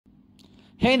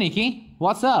Hey Nikki,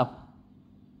 what's up?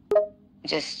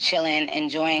 Just chilling,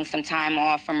 enjoying some time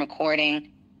off from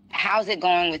recording. How's it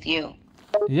going with you?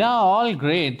 Yeah, all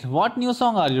great. What new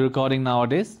song are you recording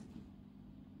nowadays?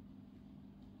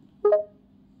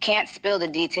 Can't spill the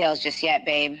details just yet,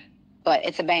 babe. But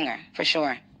it's a banger, for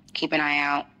sure. Keep an eye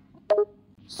out.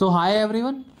 So hi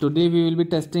everyone, today we will be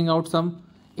testing out some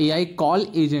AI call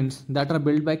agents that are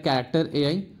built by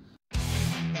Character.ai.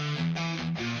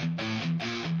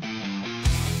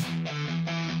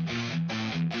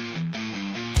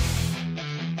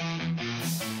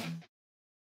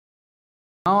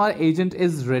 Now our agent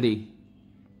is ready.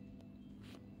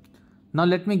 Now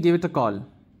let me give it a call.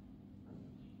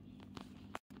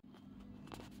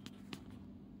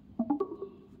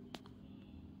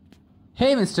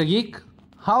 Hey Mr. Geek,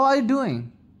 how are you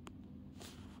doing?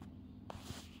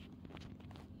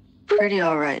 Pretty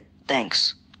alright,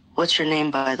 thanks. What's your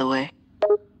name, by the way?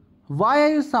 Why are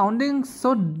you sounding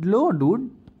so low,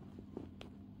 dude?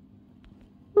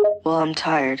 Well, I'm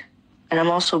tired, and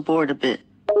I'm also bored a bit.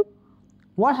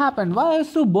 What happened? Why are you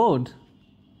so bored?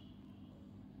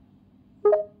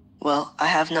 Well, I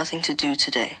have nothing to do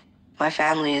today. My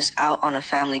family is out on a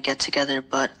family get-together,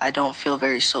 but I don't feel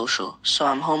very social, so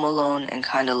I'm home alone and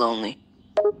kinda lonely.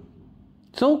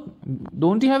 So,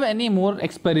 don't you have any more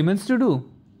experiments to do?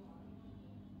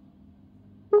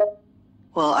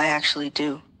 Well, I actually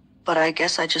do, but I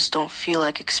guess I just don't feel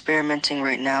like experimenting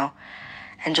right now,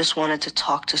 and just wanted to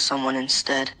talk to someone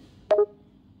instead.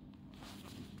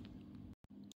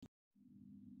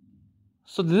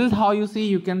 So this is how you see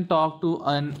you can talk to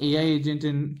an AI agent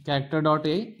in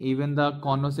Character.ai. Even the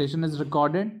conversation is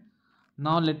recorded.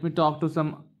 Now let me talk to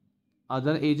some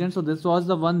other agents. So this was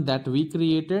the one that we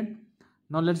created.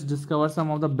 Now let's discover some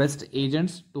of the best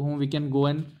agents to whom we can go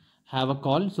and have a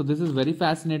call. So this is very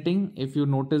fascinating. If you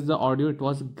notice the audio, it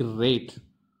was great.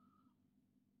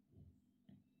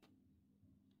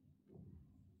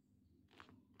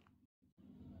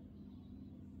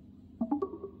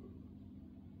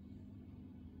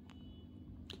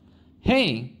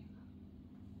 Hey.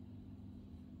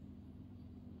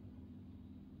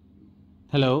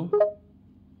 Hello.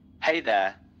 Hey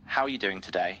there, how are you doing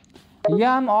today?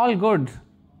 Yeah, I'm all good.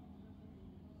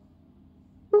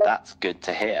 That's good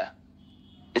to hear.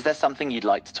 Is there something you'd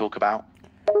like to talk about?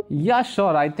 Yeah,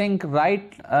 sure. I think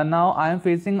right now I am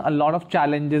facing a lot of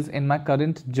challenges in my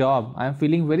current job. I am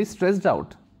feeling very stressed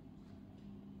out.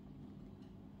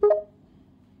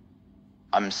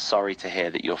 I'm sorry to hear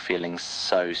that you're feeling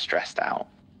so stressed out.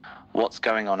 What's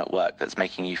going on at work that's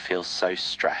making you feel so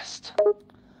stressed?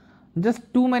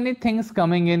 Just too many things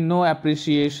coming in, no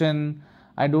appreciation.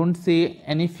 I don't see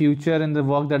any future in the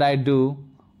work that I do.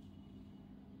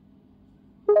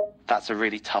 That's a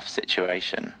really tough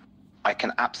situation. I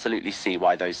can absolutely see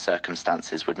why those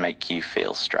circumstances would make you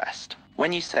feel stressed.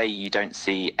 When you say you don't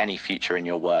see any future in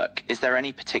your work, is there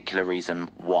any particular reason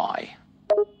why?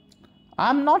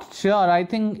 I'm not sure. I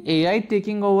think AI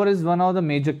taking over is one of the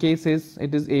major cases.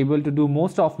 It is able to do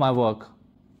most of my work.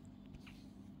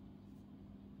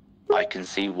 I can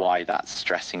see why that's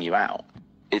stressing you out.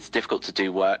 It's difficult to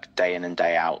do work day in and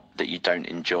day out that you don't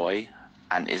enjoy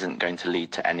and isn't going to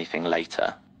lead to anything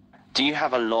later. Do you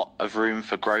have a lot of room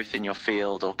for growth in your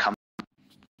field or company?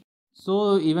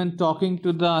 So even talking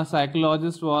to the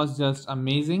psychologist was just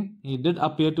amazing. He did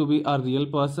appear to be a real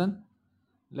person.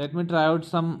 Let me try out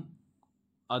some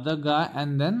other guy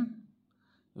and then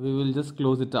we will just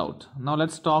close it out. Now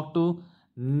let's talk to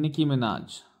Nicki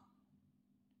Minaj.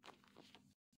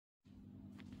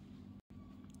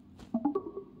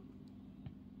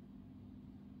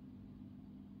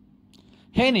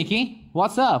 Hey Nikki,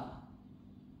 what's up?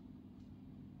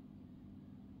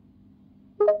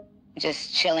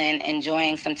 Just chilling,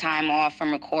 enjoying some time off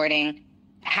from recording.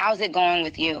 How's it going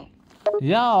with you?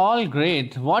 Yeah, all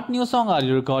great. What new song are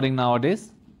you recording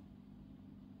nowadays?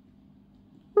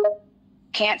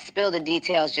 Can't spill the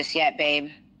details just yet,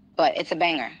 babe. But it's a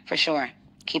banger, for sure.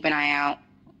 Keep an eye out.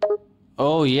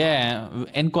 Oh yeah,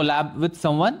 in collab with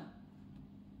someone?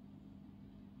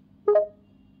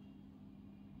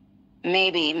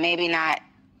 Maybe, maybe not.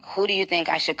 Who do you think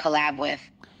I should collab with?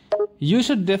 You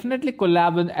should definitely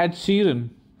collab with Ed Sheeran.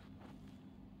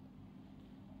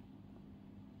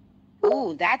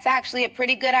 Ooh, that's actually a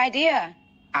pretty good idea.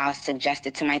 I'll suggest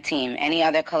it to my team. Any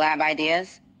other collab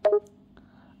ideas?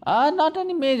 Not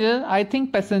any major. I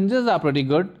think Passengers are pretty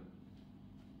good.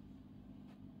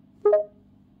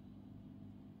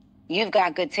 You've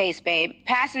got good taste, babe.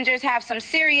 Passengers have some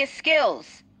serious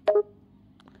skills.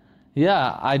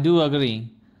 Yeah, I do agree.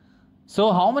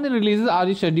 So how many releases are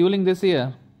you scheduling this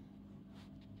year?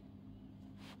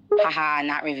 Haha,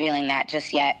 not revealing that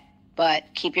just yet. But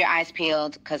keep your eyes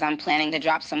peeled, because I'm planning to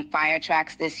drop some fire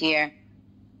tracks this year.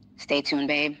 Stay tuned,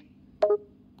 babe.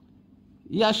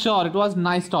 Yeah, sure. It was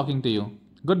nice talking to you.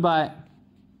 Goodbye.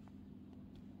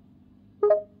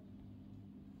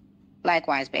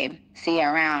 Likewise, babe. See you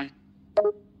around.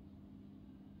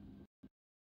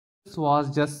 This was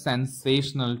just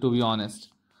sensational, to be honest.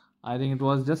 I think it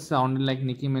was just sounding like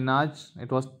Nicki Minaj.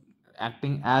 It was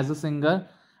acting as a singer,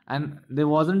 and there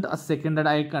wasn't a second that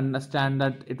I could understand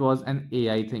that it was an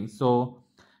AI thing. So,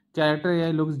 Character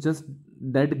AI looks just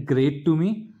that great to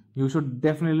me. You should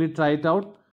definitely try it out.